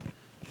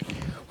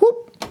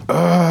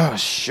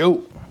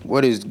Shoot.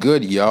 What is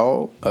good,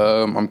 y'all?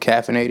 I'm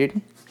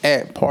caffeinated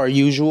at par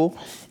usual,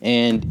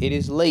 and it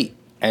is late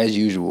as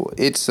usual.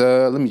 It's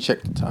let me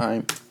check the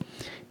time.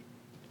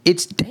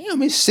 It's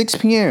 6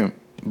 p.m.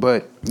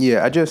 But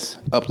yeah, I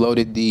just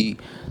uploaded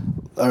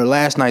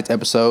last night's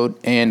episode,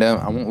 and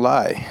I won't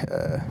lie,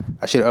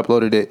 I should have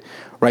uploaded it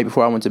right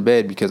before I went to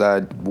bed because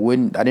I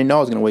didn't know I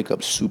was gonna wake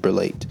up super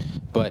late.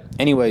 But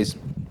anyways,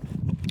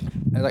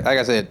 like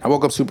I said, I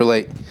woke up super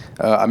late.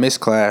 I missed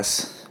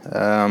class.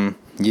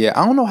 Yeah,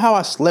 I don't know how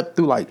I slept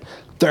through like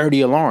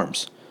 30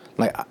 alarms.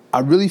 Like I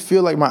really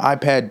feel like my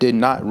iPad did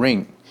not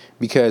ring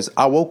because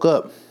I woke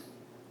up,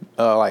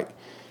 I was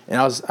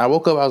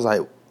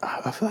like,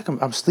 I feel like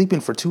I'm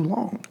sleeping for too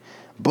long.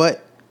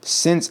 But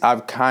since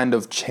I've kind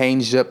of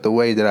changed up the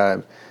way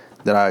that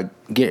I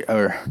get,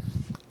 or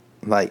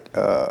like,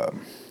 what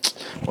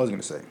was I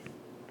gonna say?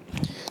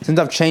 Since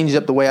I've changed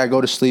up the way I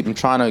go to sleep, I'm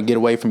trying to get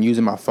away from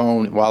using my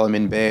phone while I'm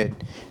in bed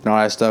and all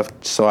that stuff,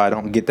 so I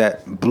don't get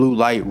that blue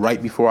light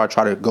right before I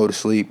try to go to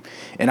sleep.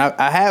 And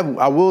I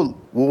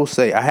will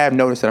say I have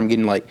noticed that I'm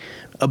getting like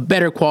a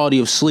better quality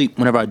of sleep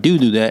whenever I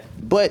do that.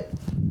 But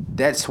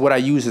that's what I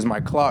use as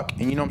my clock.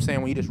 And you know what I'm saying?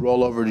 When you just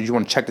roll over, did you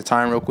want to check the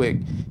time real quick?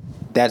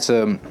 That's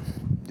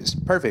it's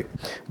perfect.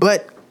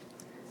 But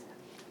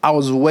I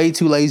was way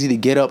too lazy to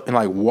get up and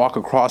like walk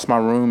across my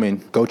room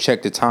and go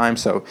check the time.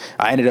 So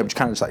I ended up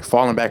kind of just like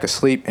falling back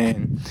asleep.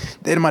 And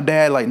then my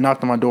dad like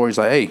knocked on my door. He's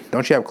like, "Hey,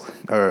 don't you have,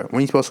 when are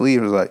you supposed to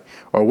leave?" He was like,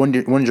 "Or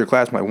when's your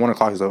class?" I'm like, 1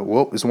 o'clock. He's like,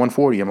 "Well, it's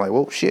 1:40. I'm like,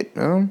 "Well, shit,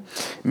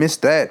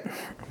 missed that."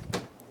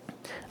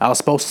 I was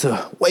supposed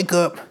to wake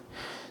up,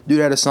 do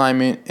that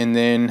assignment, and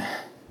then, you know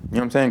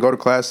what I'm saying, go to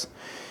class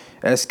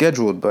as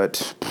scheduled,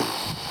 but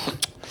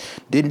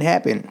didn't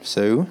happen.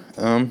 So,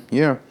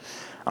 yeah,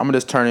 I'm gonna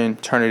just turn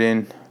it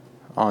in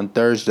on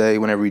Thursday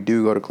whenever we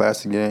do go to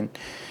class again,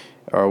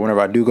 or whenever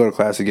I do go to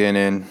class again.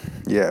 And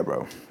yeah,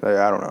 bro,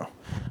 I don't know.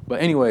 But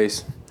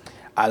anyways,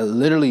 I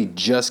literally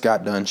just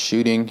got done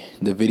shooting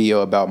the video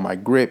about my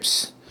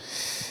grips,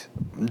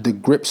 the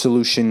grip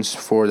solutions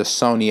for the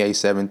Sony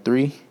A7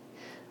 III.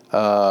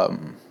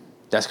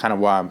 That's kind of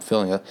why I'm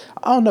feeling it.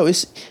 I don't know.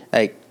 It's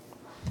like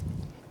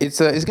it's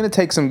gonna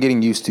take some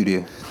getting used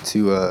to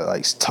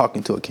like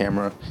talking to a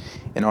camera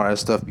and all that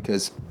stuff,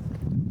 because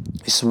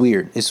it's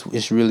weird.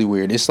 It's really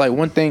weird. It's like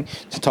one thing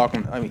to talk.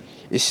 I mean,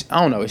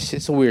 I don't know.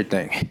 It's a weird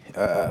thing.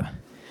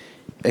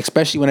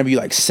 Especially whenever you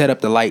like set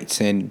up the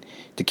lights and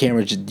the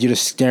camera, you're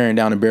just staring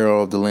down the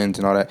barrel of the lens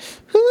and all that.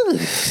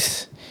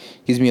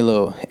 Gives me a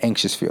little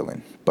anxious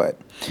feeling. But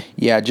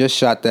yeah, I just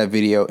shot that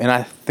video, and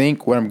I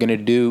think what I'm gonna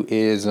do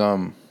is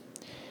I'm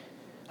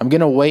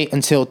gonna wait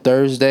until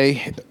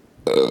Thursday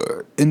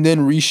and then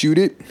reshoot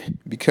it,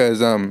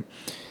 because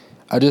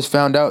I just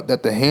found out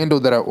that the handle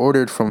that I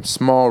ordered from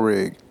Small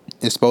Rig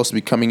is supposed to be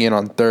coming in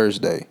on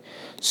Thursday.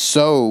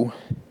 So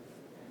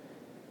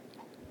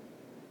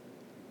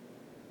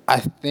I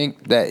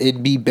think that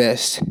it'd be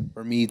best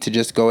for me to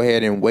just go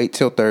ahead and wait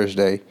till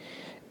Thursday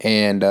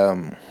and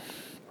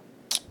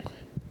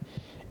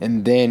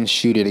then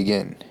shoot it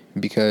again,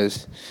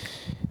 because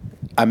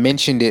I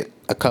mentioned it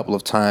a couple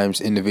of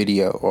times in the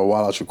video or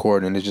while I was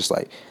recording, and it's just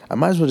like, I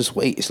might as well just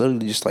wait. It's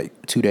literally just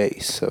like 2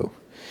 days. So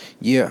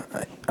yeah,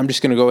 I'm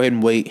just gonna go ahead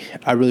and wait.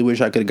 I really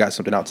wish I could have got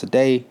something out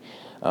today.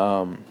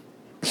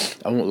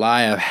 I won't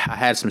lie, I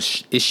had some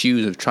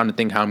issues of trying to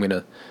think how I'm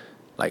gonna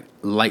like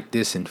light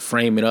this and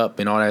frame it up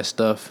and all that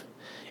stuff,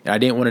 and I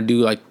didn't want to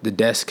do like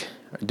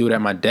do it at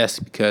my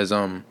desk, because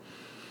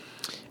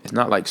it's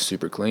not like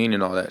super clean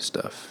and all that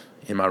stuff.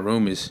 In my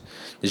room there's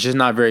just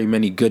not very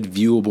many good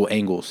viewable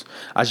angles.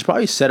 I should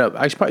probably set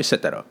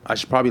that up. I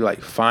should probably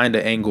like find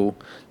an angle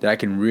that I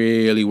can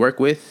really work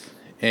with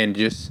and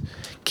just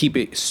keep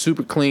it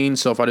super clean,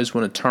 so if I just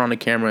want to turn on the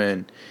camera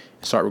and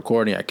start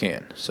recording, I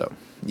can. So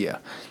yeah,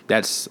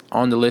 that's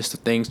on the list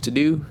of things to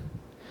do,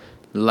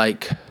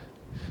 like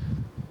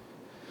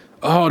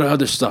all the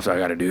other stuff I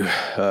gotta do.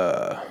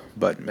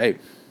 But hey,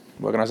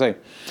 what can I say?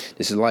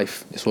 This is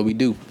life. This is what we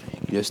do.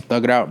 You just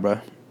thug it out, bro.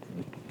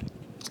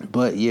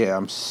 But yeah,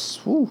 I'm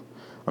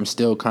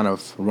still kind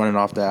of running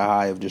off that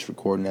high of just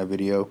recording that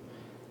video.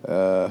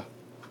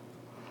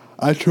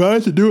 I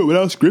tried to do it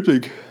without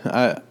scripting.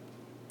 I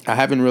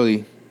haven't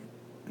really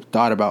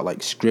thought about like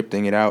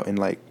scripting it out and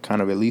like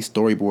kind of at least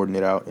storyboarding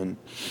it out and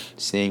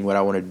seeing what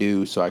I want to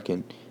do, so I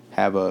can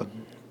have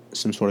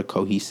some sort of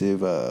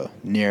cohesive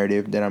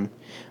narrative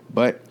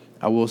but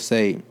I will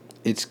say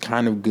it's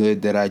kind of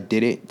good that I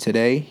did it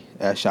today.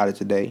 I shot it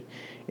today,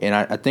 and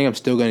I think I'm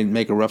still going to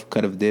make a rough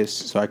cut of this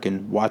so I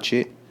can watch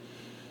it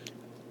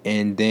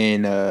and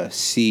then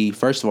see,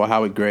 first of all,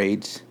 how it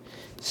grades,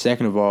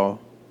 second of all,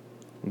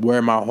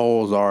 where my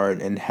holes are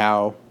and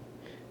how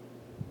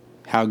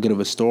good of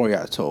a story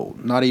I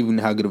told. Not even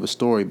how good of a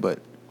story, but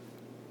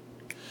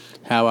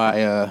how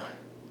I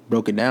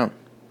broke it down.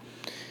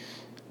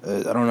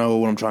 I don't know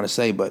what I'm trying to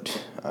say,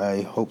 but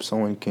I hope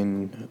someone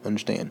can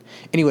understand.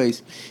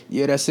 Anyways,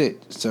 yeah, that's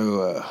it.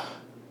 So,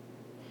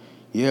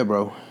 yeah,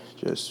 bro,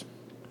 just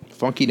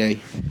funky day.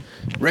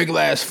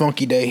 Regular ass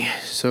funky day.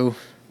 So,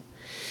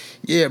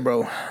 yeah,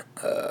 bro,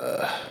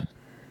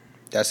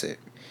 That's it.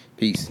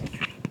 Peace.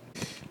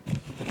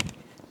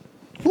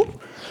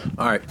 Whoop.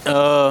 All right.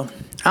 I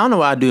don't know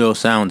why I do those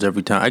sounds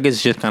every time. I guess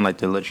it's just kind of like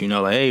to let you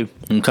know, like, hey,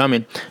 I'm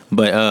coming.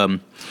 But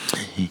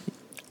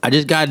I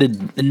just got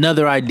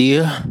another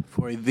idea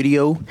for a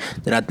video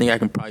that I think I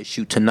can probably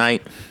shoot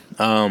tonight.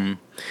 I'm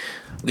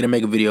gonna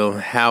make a video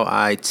how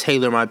I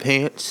tailor my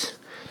pants,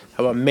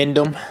 how I mend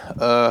them,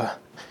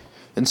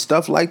 and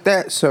stuff like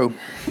that. So,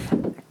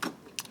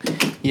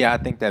 yeah, I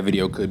think that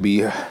video could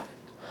be.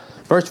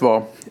 First of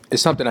all,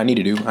 it's something I need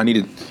to do. I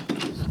need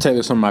to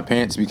tailor some of my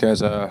pants because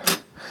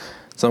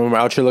some of them are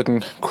out here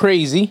looking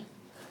crazy.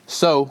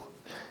 So,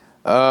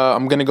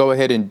 I'm gonna go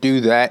ahead and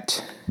do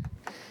that,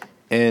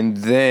 and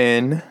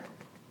then,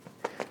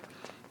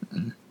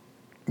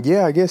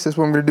 yeah, I guess that's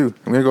what I'm gonna do.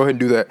 I'm gonna go ahead and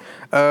do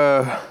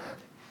that.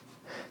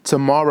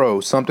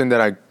 Tomorrow, something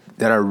that I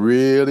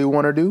really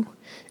want to do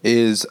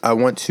is I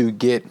want to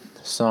get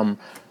some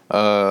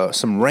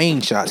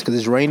rain shots because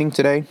it's raining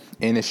today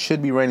and it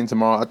should be raining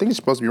tomorrow. I think it's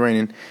supposed to be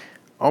raining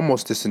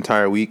almost this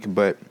entire week,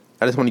 but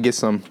I just want to get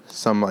some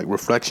like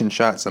reflection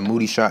shots, some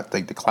moody shots,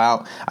 like the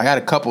cloud. I got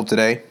a couple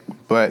today,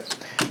 but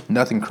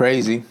nothing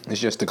crazy. It's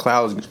just the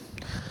clouds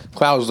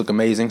look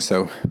amazing.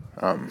 So,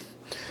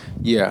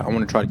 yeah, I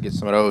want to try to get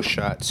some of those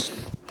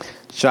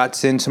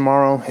shots in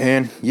tomorrow,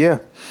 and yeah.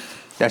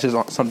 That's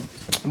just some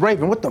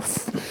Raven. What the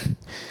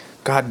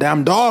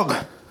goddamn dog?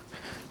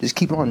 Just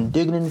keep on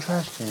digging in the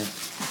trash can.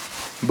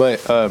 But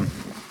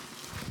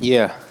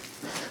yeah,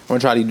 I'm gonna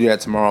try to do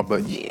that tomorrow.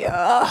 But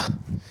yeah,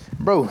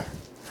 bro,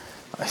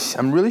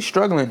 I'm really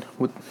struggling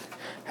with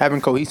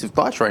having cohesive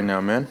thoughts right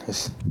now, man.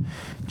 It's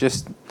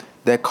just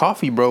that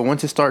coffee, bro.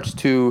 Once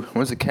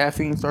the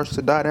caffeine starts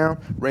to die down,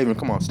 Raven,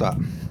 come on, stop.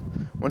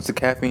 Once the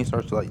caffeine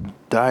starts to like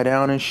die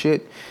down and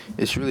shit,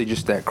 it's really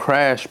just that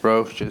crash,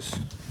 bro. It's just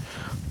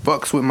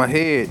fucks with my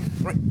head.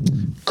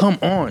 Come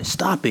on,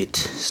 stop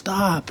it.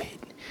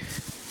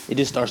 It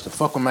just starts to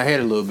fuck with my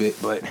head a little bit,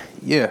 but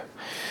yeah,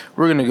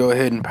 we're gonna go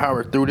ahead and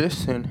power through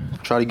this and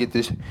try to get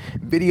this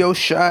video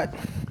shot,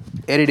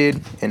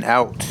 edited, and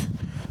out.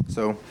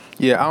 So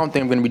yeah, I don't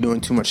think I'm gonna be doing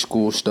too much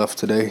school stuff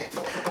today.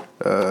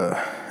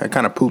 I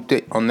kind of pooped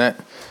it on that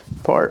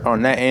part,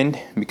 on that end,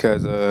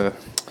 because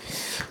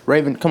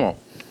Raven, come on.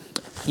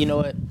 You know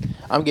what?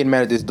 I'm getting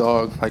mad at this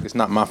dog like it's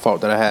not my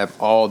fault that I have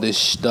all this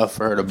stuff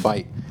for her to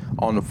bite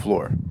on the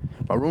floor.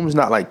 My room's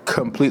not like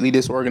completely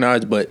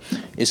disorganized, but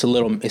it's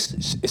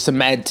a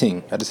mad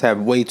thing. I just have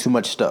way too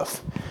much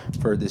stuff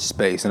for this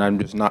space, and I'm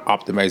just not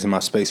optimizing my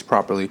space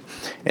properly.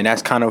 And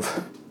that's kind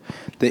of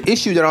the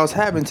issue that I was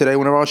having today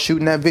whenever I was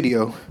shooting that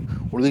video,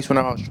 or at least when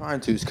I was trying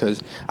to, is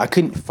because I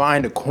couldn't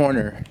find a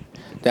corner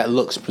that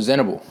looks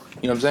presentable.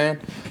 You know what I'm saying?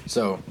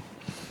 So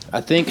I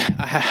think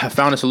I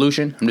found a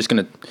solution. I'm just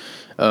gonna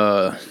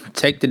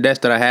take the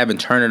desk that I have and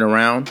turn it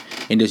around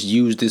and just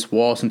use this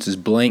wall since it's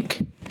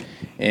blank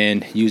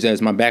and use that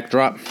as my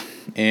backdrop.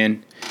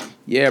 And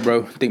yeah,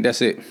 bro, I think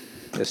that's it.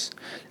 That's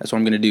what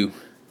I'm gonna do.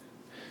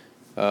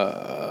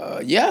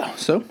 Yeah,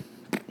 so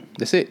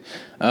that's it.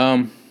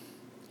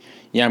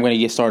 Yeah, I'm gonna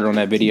get started on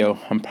that video.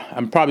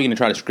 I'm probably gonna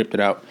try to script it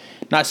out.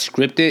 Not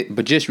script it,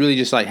 but just really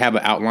just like have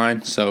an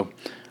outline so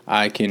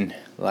I can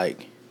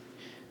like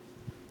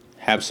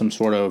have some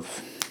sort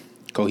of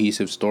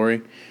cohesive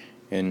story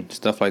and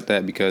stuff like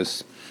that,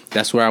 because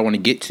that's where I want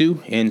to get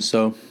to. And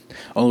so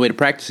only way to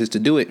practice is to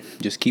do it.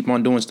 Just keep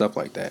on doing stuff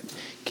like that.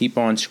 Keep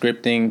on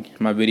scripting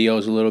my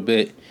videos a little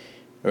bit,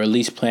 or at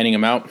least planning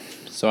them out,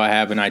 so I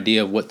have an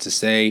idea of what to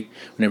say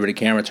whenever the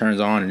camera turns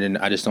on, and then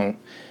I just don't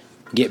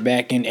get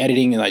back in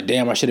editing and like,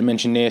 damn, I should have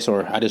mentioned this,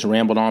 or I just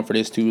rambled on for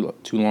this too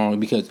long.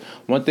 Because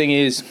one thing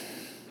is,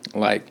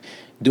 like,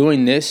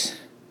 doing this,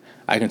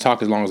 I can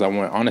talk as long as I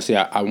want. Honestly,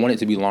 I want it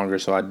to be longer,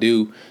 so I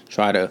do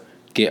try to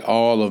get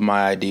all of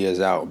my ideas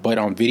out. But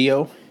on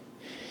video,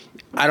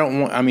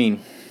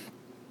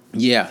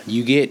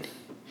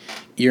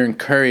 you're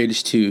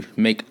encouraged to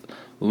make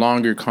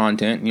longer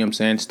content, you know what I'm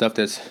saying? Stuff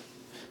that's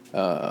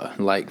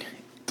like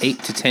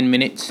 8 to 10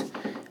 minutes.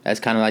 That's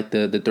kind of like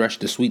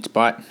the sweet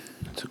spot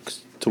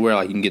to where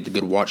like you can get the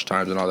good watch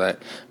times and all that.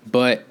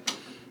 But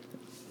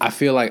I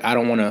feel like I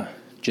don't want to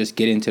just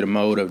get into the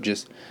mode of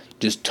just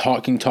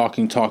talking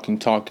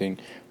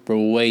for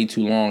way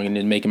too long and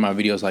then making my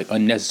videos like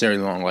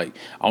unnecessarily long. Like,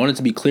 I want it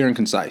to be clear and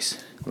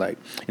concise. Like,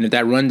 and if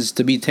that runs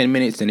to be 10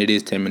 minutes, then it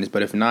is 10 minutes.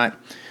 But if not,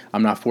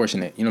 I'm not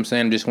forcing it. You know what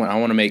I'm saying? I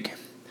want to make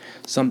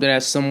something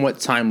that's somewhat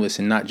timeless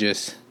and not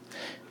just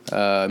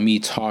me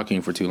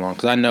talking for too long.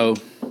 Because I know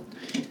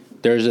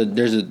there's a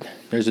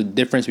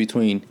difference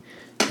between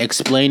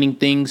explaining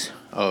things.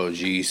 Oh,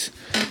 geez.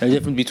 There's a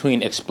difference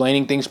between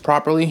explaining things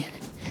properly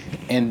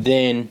and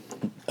then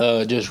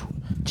just,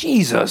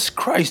 Jesus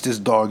Christ, this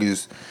dog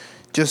is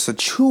just a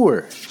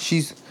chewer.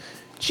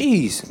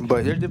 Jeez.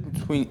 But there's a difference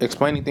between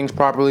explaining things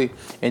properly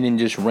and then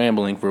just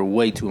rambling for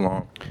way too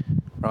long.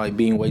 Or like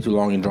being way too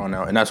long and drawn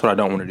out. And that's what I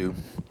don't want to do.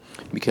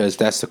 Because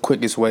that's the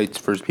quickest way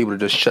for people to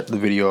just shut the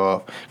video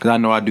off. Because I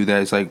know I do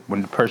that. It's like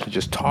when the person's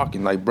just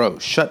talking, like, bro,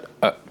 shut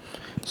up.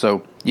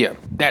 So, yeah,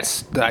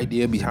 that's the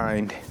idea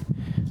behind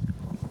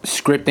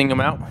scripting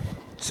them out.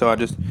 So I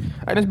just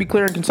be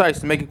clear and concise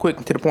to make it quick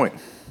and to the point.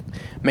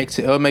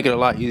 It'll make it a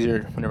lot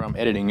easier whenever I'm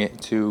editing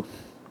it to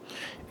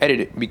edit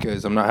it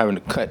because I'm not having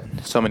to cut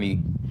so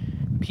many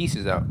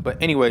pieces out.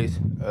 But anyways,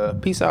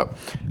 peace out.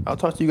 I'll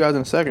talk to you guys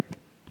in a second.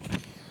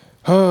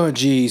 Oh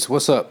geez,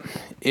 what's up?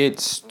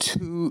 It's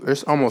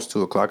almost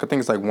 2 o'clock. I think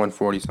it's like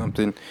 1:40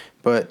 something.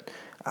 But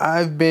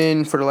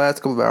for the last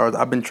couple of hours,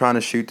 I've been trying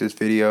to shoot this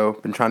video.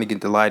 Been trying to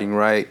get the lighting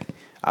right.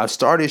 I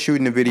started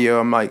shooting the video.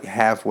 I'm like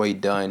halfway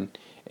done,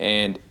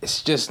 and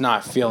it's just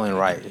not feeling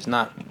right. It's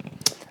not.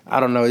 I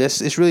don't know.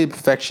 It's really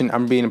perfection.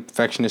 I'm being a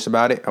perfectionist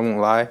about it. I won't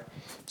lie.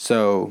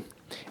 So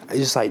I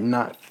just like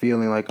not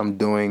feeling like I'm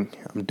doing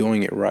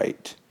it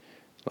right.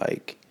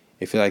 Like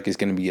I feel like it's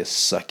gonna be a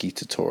sucky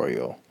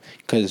tutorial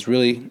because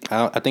really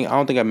I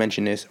don't think I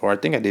mentioned this, or I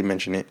think I did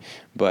mention it,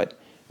 but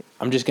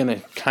I'm just gonna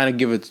kind of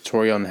give a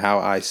tutorial on how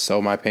I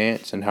sew my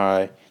pants and how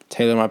I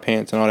tailor my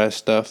pants and all that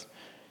stuff.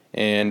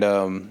 And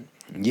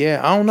yeah,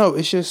 I don't know.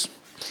 It's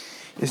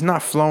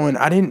not flowing.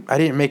 I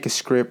didn't make a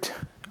script.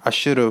 I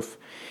should have,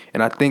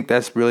 and I think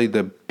that's really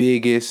the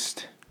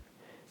biggest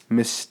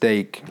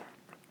mistake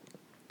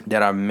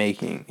that I'm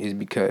making is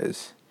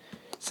because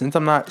since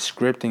I'm not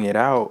scripting it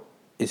out,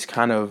 it's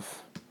kind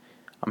of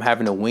I'm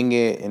having to wing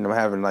it and I'm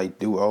having to like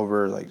do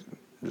over like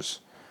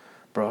just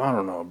bro, I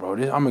don't know, bro.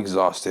 I'm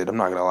exhausted. I'm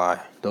not gonna lie.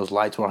 Those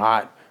lights were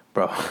hot,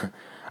 bro.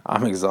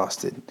 I'm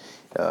exhausted.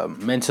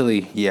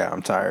 Mentally, yeah,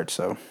 I'm tired.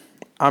 So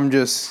I'm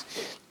just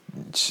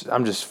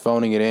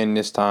phoning it in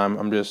this time.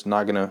 I'm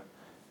gonna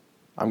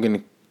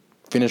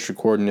finish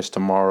recording this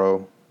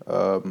tomorrow.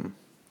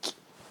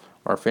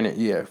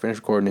 Finish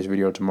recording this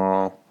video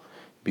tomorrow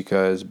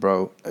because,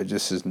 bro,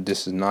 this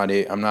is not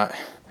it.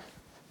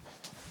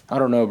 I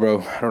don't know,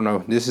 bro. I don't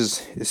know.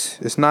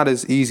 It's not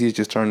as easy as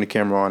just turning the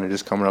camera on and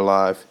just coming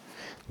alive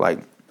like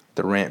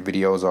the rant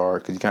videos are,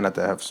 because you kind of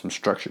have to have some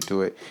structure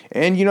to it.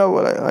 And you know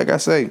what? Like I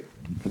say,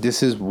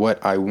 this is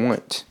what I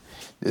want.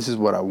 This is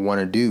what I want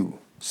to do.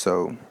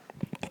 So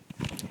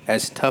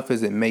as tough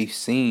as it may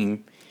seem, you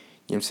know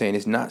what I'm saying,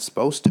 it's not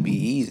supposed to be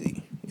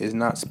easy. It's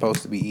not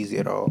supposed to be easy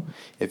at all.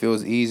 If it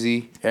was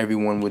easy,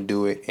 everyone would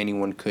do it.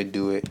 Anyone could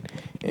do it.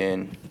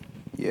 And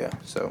yeah,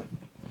 so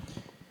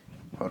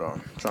hold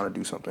on, I'm trying to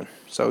do something.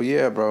 So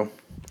yeah, bro,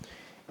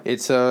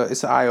 it's an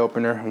eye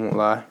opener. I won't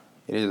lie,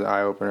 it is an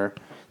eye opener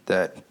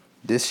that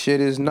this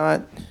shit is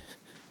not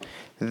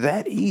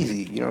that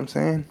easy. You know what I'm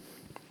saying?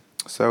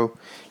 So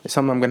it's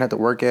something I'm gonna have to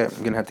work at.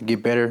 I'm gonna have to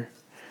get better.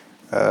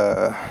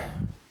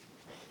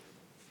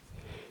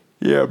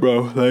 Yeah,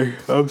 bro. Like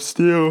I'm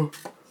still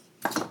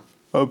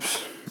a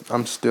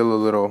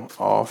little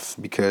off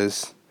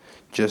because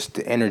just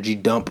the energy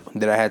dump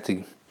that I had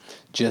to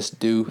just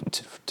do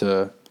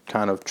to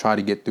kind of try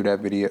to get through that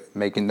video,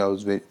 making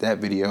that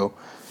video,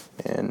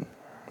 and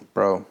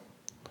bro,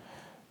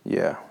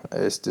 yeah,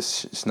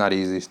 it's not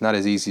easy. It's not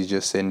as easy as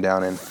just sitting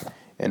down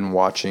and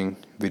watching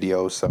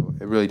videos. So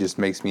it really just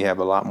makes me have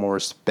a lot more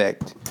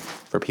respect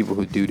for people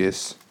who do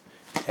this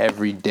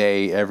every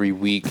day, every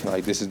week.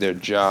 Like this is their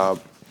job.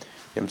 You know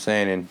what I'm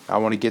saying? And I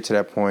want to get to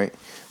that point,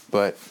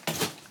 but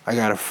I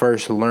gotta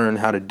first learn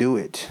how to do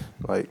it.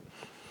 Like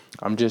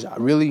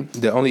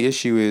the only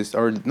issue is,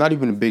 or not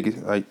even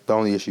the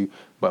only issue,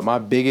 but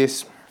the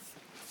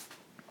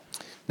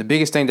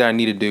biggest thing that I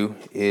need to do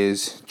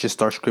is just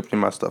start scripting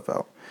my stuff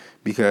out.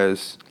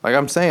 Because, like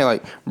I'm saying,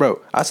 like,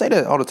 bro, I say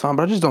that all the time,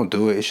 but I just don't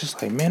do it. It's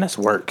just like, man, that's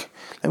work.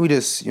 Let me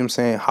just, you know what I'm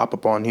saying, hop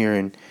up on here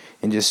and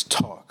just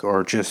talk,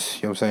 or just,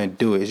 you know what I'm saying,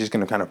 do it. It's just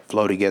going to kind of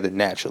flow together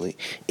naturally.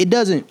 It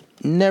doesn't.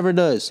 Never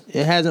does.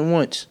 It hasn't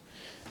once.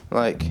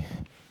 Like,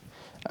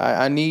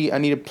 I need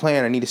a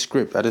plan. I need a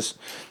script.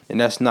 And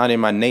that's not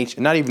in my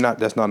nature.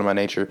 That's not in my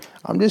nature.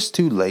 I'm just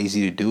too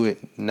lazy to do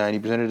it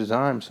 90% of the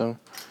time. So,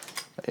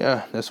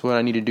 yeah, that's what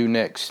I need to do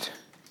next.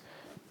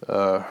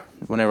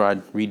 Whenever I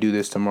redo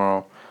this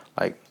tomorrow,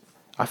 like,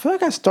 I feel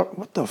like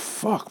what the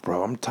fuck,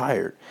 bro? I'm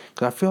tired.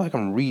 Because I feel like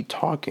I'm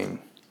re-talking.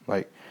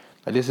 Like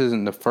this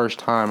isn't the first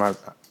time I've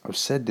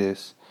said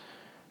this.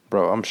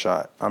 Bro, I'm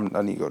shot. I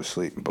need to go to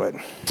sleep. But,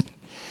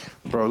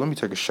 bro, let me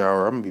take a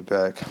shower. I'm going to be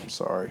back. I'm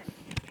sorry.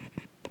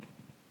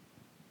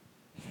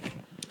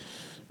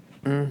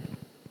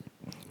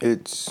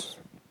 It's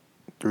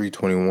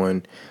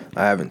 3:21.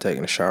 I haven't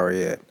taken a shower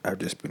yet. I've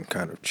just been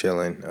kind of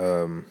chilling.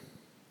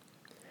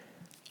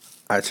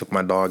 I took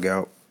my dog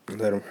out,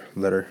 let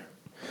her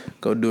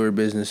go do her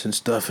business and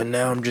stuff, and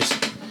now I'm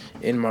just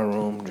in my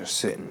room, just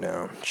sitting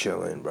down,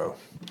 chilling, bro.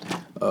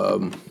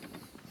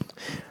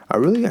 I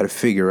really got to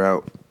figure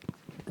out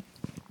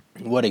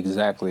what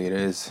exactly it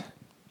is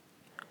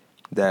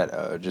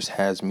that just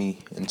has me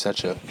in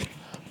such a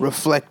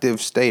reflective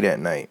state at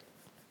night.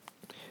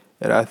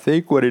 And I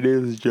think what it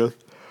is just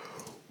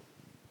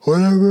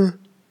whenever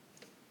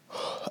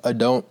I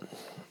don't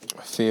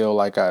feel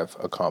like I've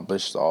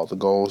accomplished all the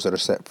goals that are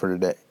set for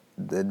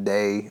the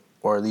day,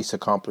 or at least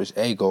accomplished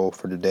a goal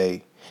for the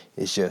day.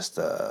 It's just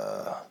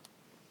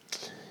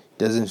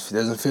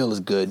doesn't feel as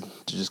good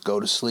to just go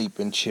to sleep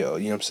and chill.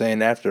 You know what I'm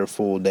saying? After a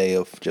full day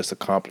of just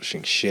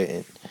accomplishing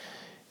shit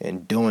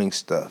and doing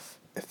stuff.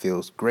 it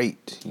feels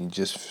great. You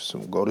just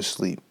go to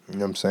sleep. You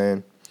know what I'm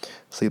saying?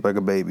 Sleep like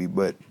a baby.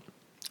 But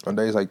on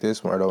days like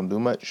this when I don't do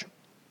much,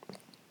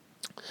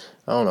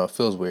 I don't know, it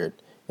feels weird.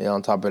 And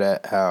on top of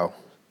that, how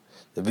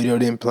the video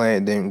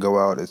didn't go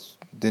out, it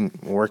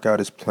didn't work out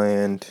as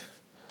planned.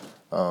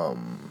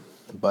 But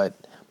I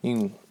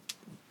mean,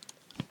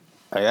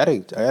 I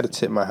gotta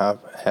tip my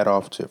hat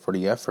off for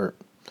the effort.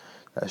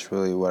 That's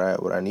really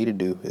what I need to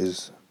do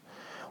is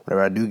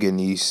whenever I do get in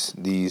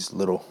these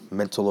little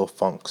mental little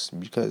funks,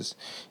 because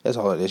that's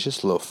all it is,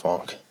 just a little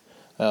funk.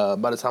 By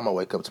the time I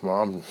wake up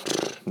tomorrow, I'm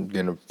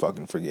gonna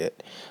fucking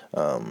forget.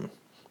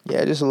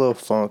 Yeah, just a little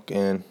funk,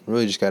 and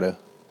really just gotta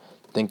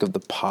think of the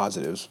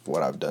positives of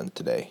what I've done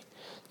today.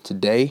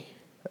 Today,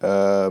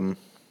 I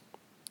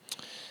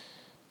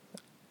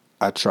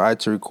tried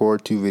to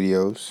record 2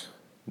 videos.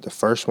 The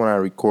first one I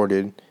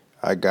recorded,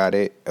 I got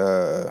it,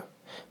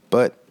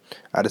 but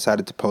I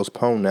decided to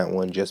postpone that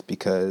one just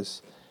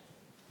because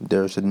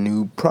there's a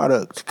new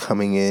product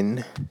coming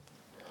in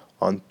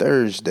on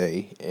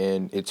Thursday,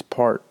 and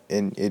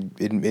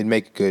it'd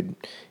make good.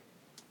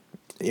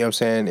 You know what I'm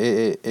saying?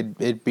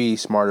 It'd be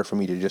smarter for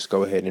me to just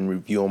go ahead and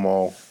review them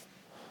all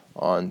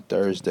on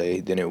Thursday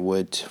than it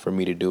would for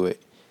me to do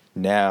it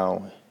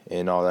now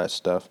and all that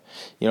stuff.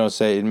 You know what I'm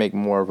saying? It'd make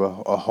more of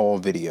a whole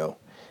video.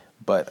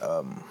 But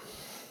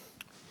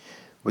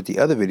with the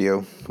other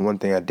video, one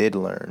thing I did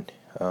learn,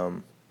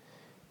 and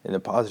the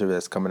positive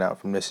that's coming out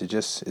from this is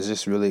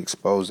just really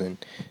exposing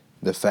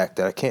the fact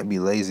that I can't be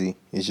lazy.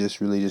 It's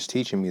just really just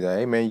teaching me that,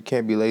 hey man, you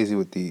can't be lazy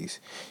with these.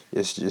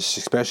 It's just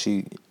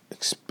especially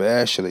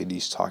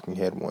these talking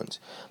head ones.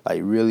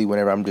 Like really,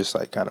 whenever I'm just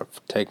like kind of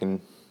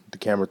taking the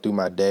camera through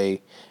my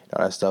day and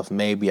all that stuff,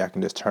 maybe I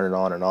can just turn it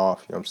on and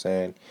off. You know what I'm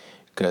saying?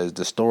 Because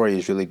the story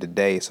is really the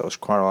day, so it's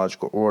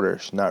chronological order.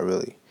 It's not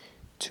really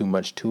too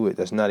much to it.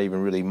 That's not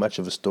even really much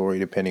of a story,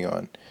 depending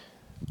on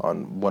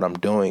what I'm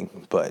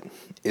doing. But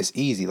it's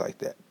easy like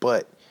that.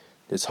 But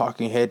the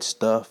talking head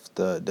stuff,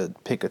 the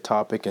pick a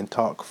topic and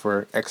talk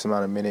for X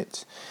amount of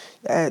minutes,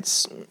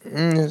 that's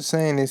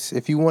saying is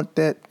if I want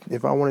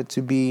it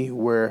to be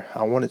where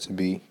I want it to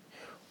be,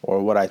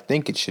 or what I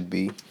think it should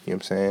be, you know what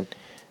I'm saying?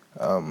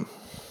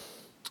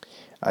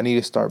 I need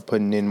to start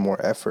putting in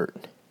more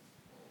effort,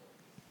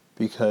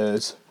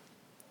 because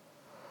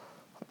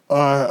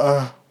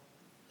there's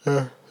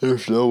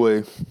no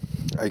way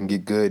I can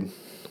get good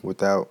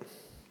without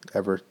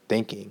ever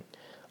thinking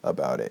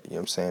about it. You know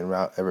what I'm saying?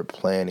 Without ever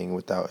planning,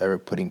 without ever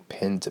putting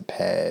pen to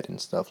pad and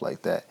stuff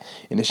like that.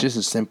 And it's just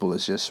as simple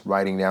as just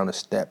writing down the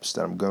steps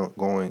that I'm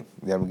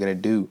gonna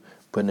do,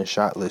 putting a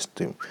shot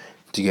list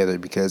together.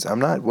 Because I'm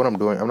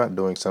not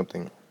doing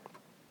something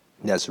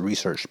that's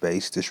research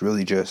based. It's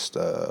really just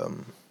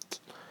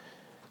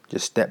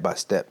step by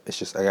step. It's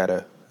just I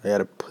gotta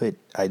put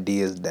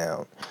ideas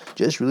down.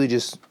 Just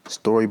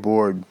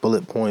storyboard,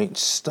 bullet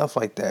points, stuff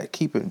like that.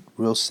 Keep it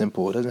real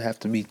simple. It doesn't have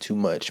to be too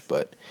much,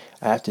 but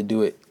I have to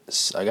do it.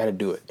 I gotta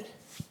do it.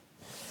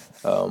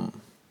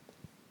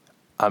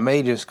 I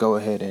may just go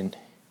ahead and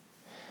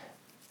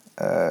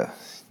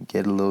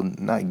get a little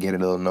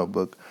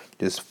notebook.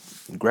 Just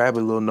grab a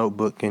little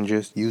notebook and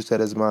just use that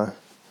as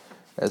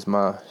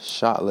my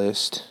shot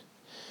list.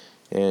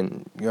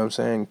 And you know what I'm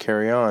saying?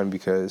 Carry on,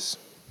 because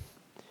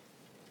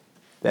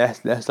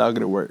that's not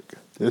gonna work.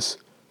 This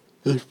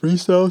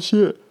freestyle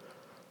shit.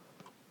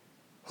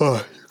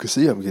 Oh, you can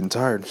see I'm getting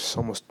tired. It's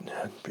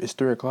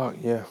 3:00.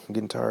 Yeah, I'm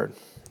getting tired.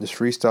 This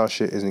freestyle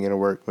shit isn't gonna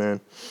work, man.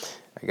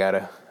 I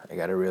gotta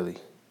really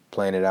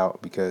plan it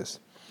out, because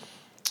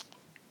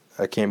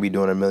I can't be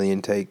doing a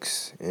million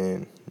takes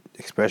and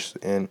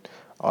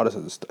all this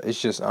other stuff.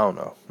 It's just I don't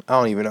know. I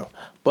don't even know.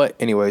 But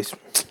anyways,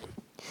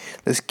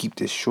 let's keep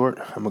this short.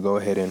 I'm gonna go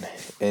ahead and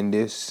end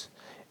this,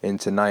 and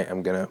tonight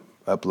I'm gonna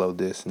upload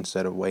this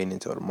instead of waiting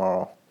until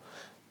tomorrow,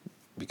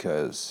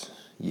 because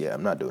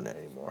I'm not doing that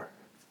anymore.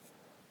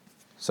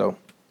 So,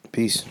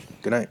 peace.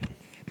 Good night.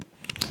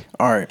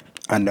 All right.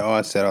 I know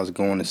I said I was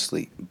going to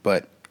sleep,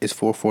 but it's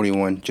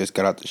 4:41. Just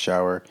got out the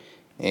shower,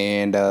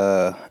 and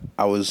I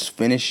was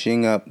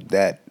finishing up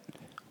that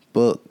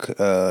book,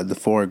 The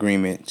 4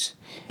 Agreements,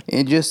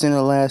 and just in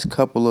the last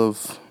couple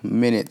of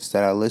minutes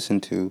that I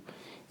listened to,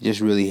 just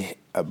really,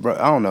 I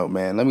don't know,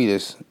 man. Let me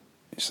just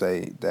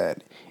say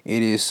that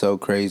it is so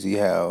crazy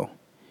how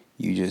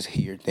you just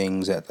hear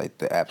things at like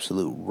the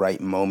absolute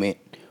right moment,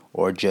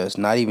 or just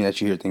not even that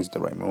you hear things at the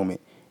right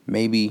moment.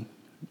 Maybe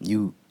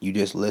you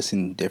just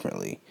listen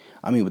differently.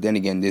 I mean, but then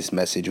again, this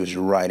message was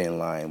right in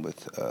line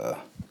with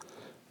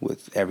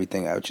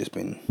everything I've just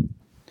been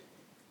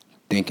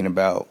thinking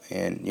about,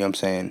 and you know what I'm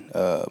saying.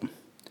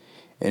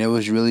 And it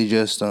was really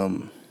just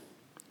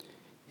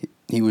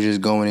he was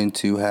just going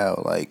into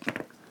how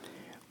like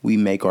we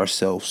make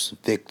ourselves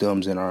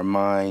victims in our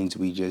minds.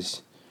 We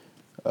just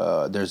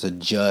there's a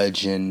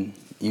judge, and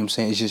you know what I'm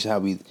saying. It's just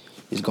how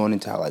it's going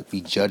into how like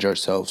we judge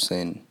ourselves,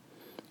 and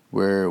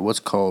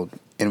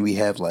and we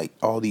have like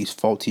all these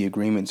faulty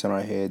agreements in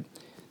our head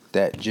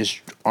that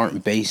just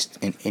aren't based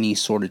in any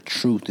sort of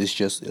truth. It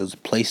was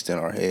placed in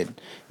our head,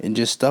 and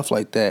just stuff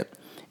like that.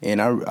 And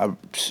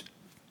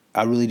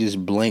I really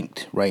just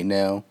blanked right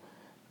now.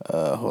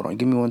 Hold on,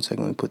 give me 1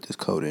 second. Let me put this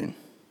code in.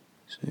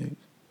 6.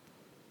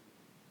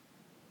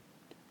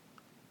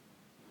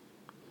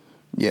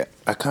 Yeah,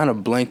 I kind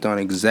of blanked on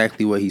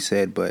exactly what he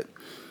said, but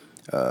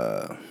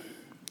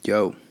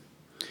yo,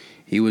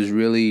 he was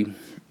really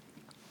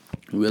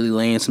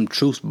laying some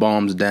truth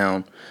bombs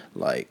down.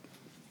 Like,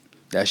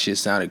 that shit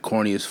sounded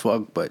corny as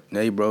fuck, but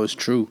hey, bro, it's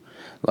true.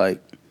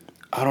 Like,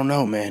 I don't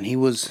know, man. He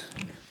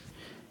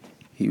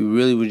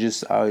really was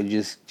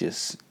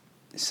just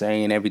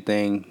saying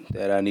everything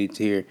that I need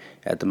to hear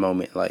at the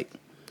moment. Like,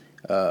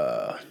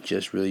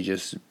 just really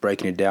just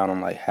breaking it down on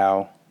like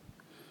how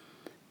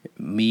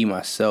me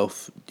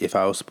myself, if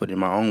I was to put it in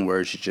my own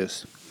words,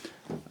 just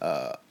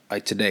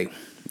like today,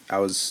 I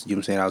was, you know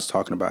what I'm saying, I was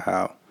talking about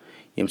how, you know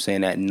what I'm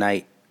saying, at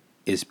night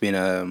it's been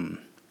I don't,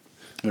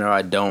 you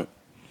know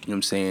what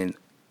I'm saying,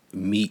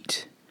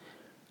 meet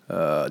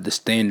the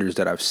standards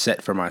that I've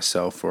set for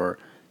myself, or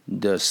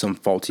some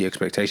faulty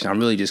expectation. I'm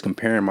really just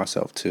comparing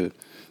myself to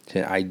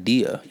an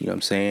idea. You know what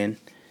I'm saying?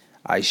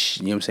 You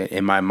know what I'm saying?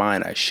 In my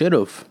mind, I should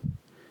have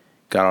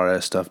got all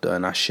that stuff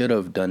done. I should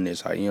have done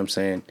this. You know what I'm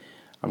saying?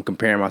 I'm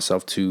comparing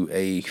myself to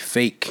a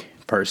fake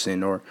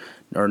person, or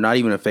not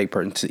even a fake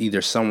person, to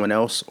either someone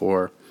else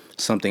or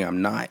something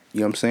I'm not. You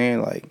know what I'm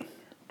saying? Like,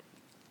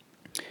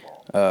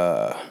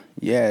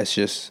 yeah,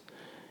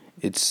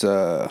 it's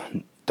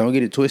don't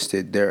get it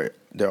twisted. There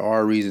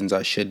are reasons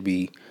I should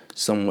be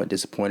somewhat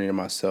disappointed in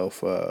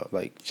myself.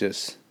 Like,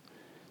 just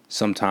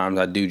sometimes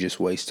I do just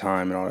waste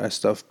time and all that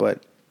stuff.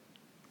 But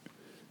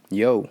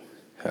yo,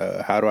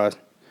 how do I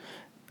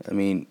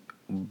mean,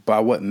 by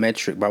what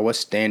metric, by what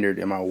standard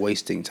am I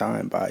wasting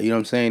time by? You know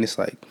what I'm saying? It's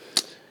like,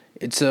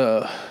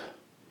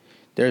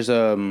 there's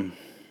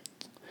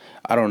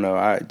I don't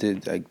know.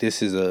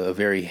 This is a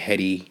very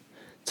heady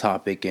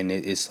topic, and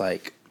it's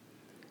like,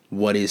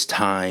 what is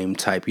time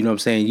type. You know what I'm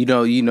saying? You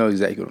know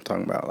exactly what I'm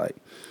talking about. Like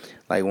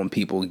when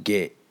people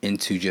get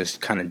into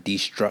just kind of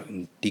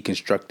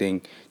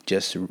deconstructing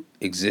just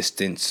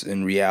existence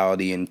and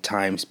reality and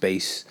time,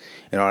 space,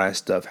 and all that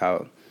stuff,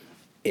 how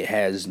it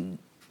has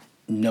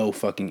no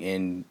fucking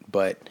end.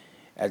 But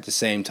at the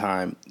same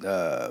time,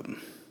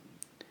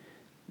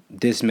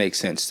 this makes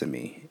sense to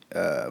me.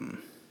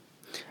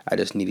 I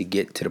just need to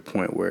get to the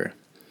point where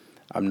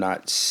I'm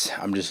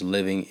just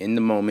living in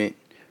the moment,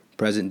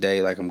 present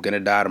day, like I'm gonna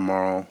die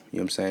tomorrow. You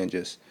know what I'm saying?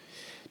 Just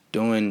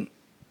doing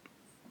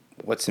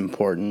what's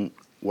important,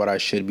 what I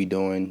should be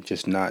doing,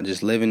 just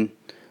living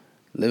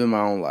my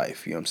own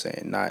life. You know what I'm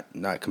saying?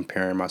 Not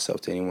comparing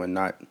myself to anyone,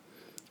 not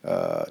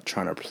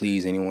trying to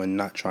please anyone,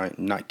 not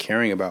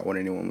caring about what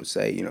anyone would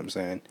say. You know what I'm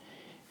saying?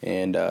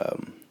 And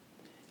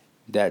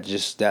that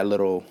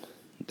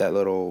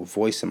little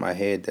voice in my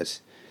head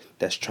that's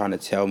trying to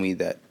tell me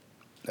that,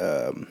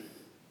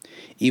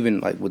 even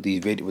like with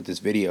this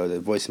video, the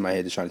voice in my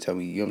head is trying to tell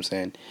me, you know what I'm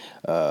saying,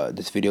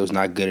 this video is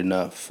not good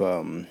enough.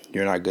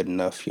 You're not good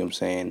enough. You know what I'm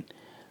saying?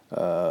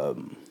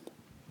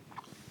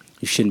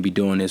 You shouldn't be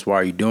doing this. Why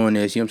are you doing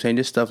this? You know what I'm saying?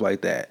 Just stuff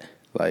like that.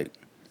 Like,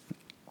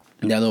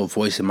 that little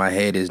voice in my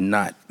head is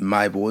not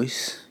my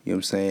voice. You know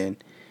what I'm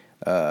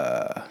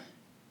saying?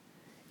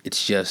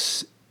 It's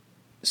just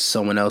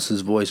someone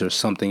else's voice or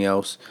something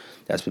else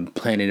that's been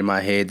planted in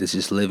my head that's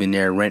just living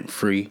there rent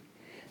free.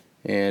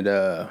 And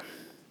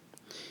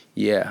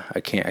yeah, I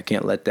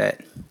can't let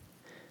that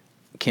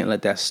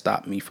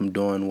stop me from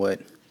doing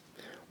what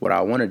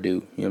I want to do. You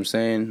know what I'm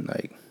saying?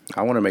 Like,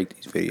 I want to make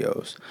these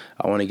videos.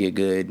 I want to get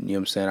good. You know what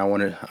I'm saying? I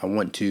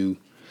want to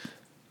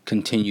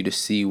continue to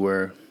see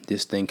where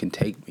this thing can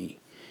take me. You know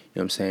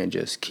what I'm saying?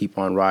 Just keep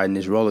on riding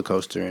this roller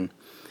coaster, and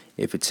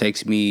if it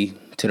takes me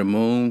to the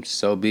moon,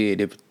 so be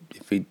it. If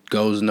it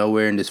goes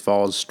nowhere and just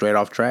falls straight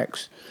off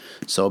tracks,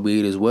 so be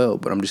it as well.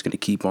 But I'm just gonna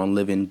keep on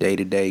living day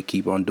to day,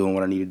 keep on doing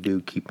what I need to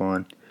do, keep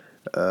on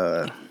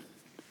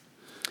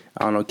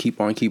keep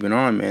on keeping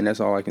on, man. That's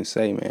all I can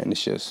say, man.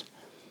 It's just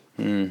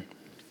one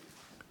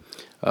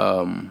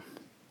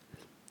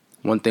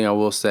thing I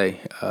will say,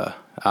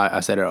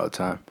 I said it all the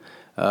time.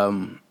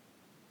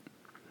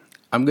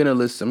 I'm gonna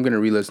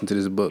re-listen to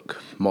this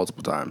book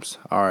multiple times.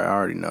 I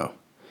already know.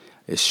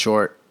 It's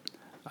short.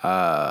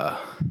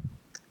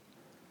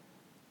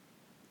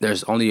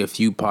 There's only a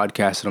few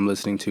podcasts that I'm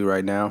listening to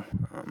right now,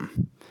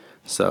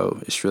 so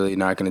it's really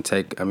not gonna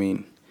take. I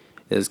mean,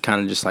 it's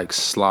kind of just like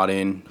slot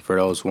in for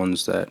those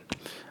ones that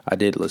I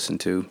did listen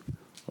to.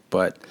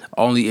 But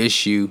only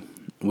issue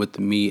with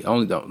me,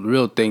 only the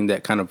real thing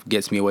that kind of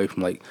gets me away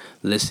from like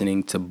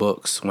listening to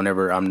books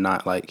whenever I'm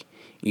not like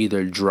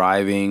either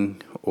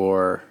driving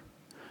or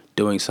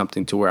doing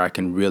something to where I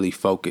can really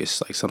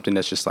focus, like something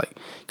that's just like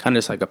kind of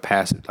just like a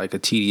passive, like a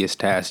tedious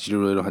task you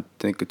really don't have to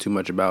think too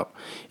much about.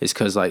 It's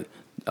because like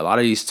a lot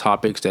of these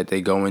topics that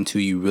they go into,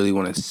 you really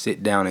want to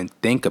sit down and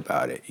think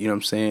about it. You know what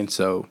I'm saying?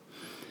 So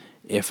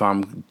if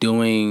I'm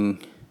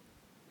doing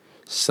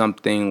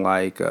something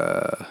like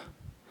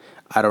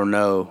I don't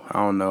know.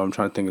 I'm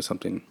trying to think of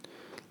something.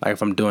 Like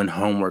if I'm doing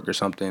homework or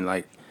something,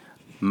 like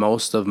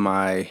most of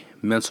my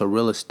mental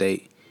real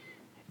estate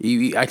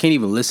I can't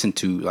even listen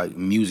to like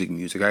music.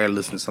 I gotta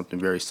listen to something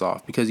very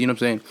soft because you know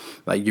what I'm saying.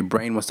 Like your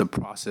brain wants to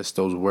process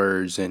those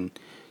words, and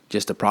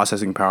just the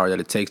processing power that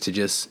it takes to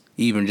just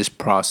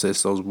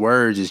process those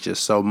words is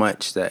just so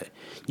much that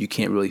you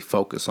can't really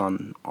focus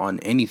on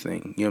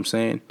anything. You know what I'm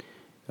saying?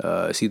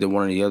 It's either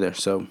one or the other.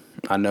 So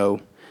I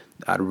know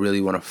I really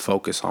want to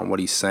focus on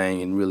what he's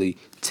saying and really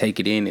take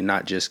it in, and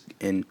not just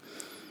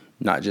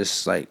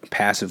like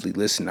passively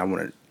listen. I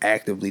want to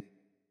actively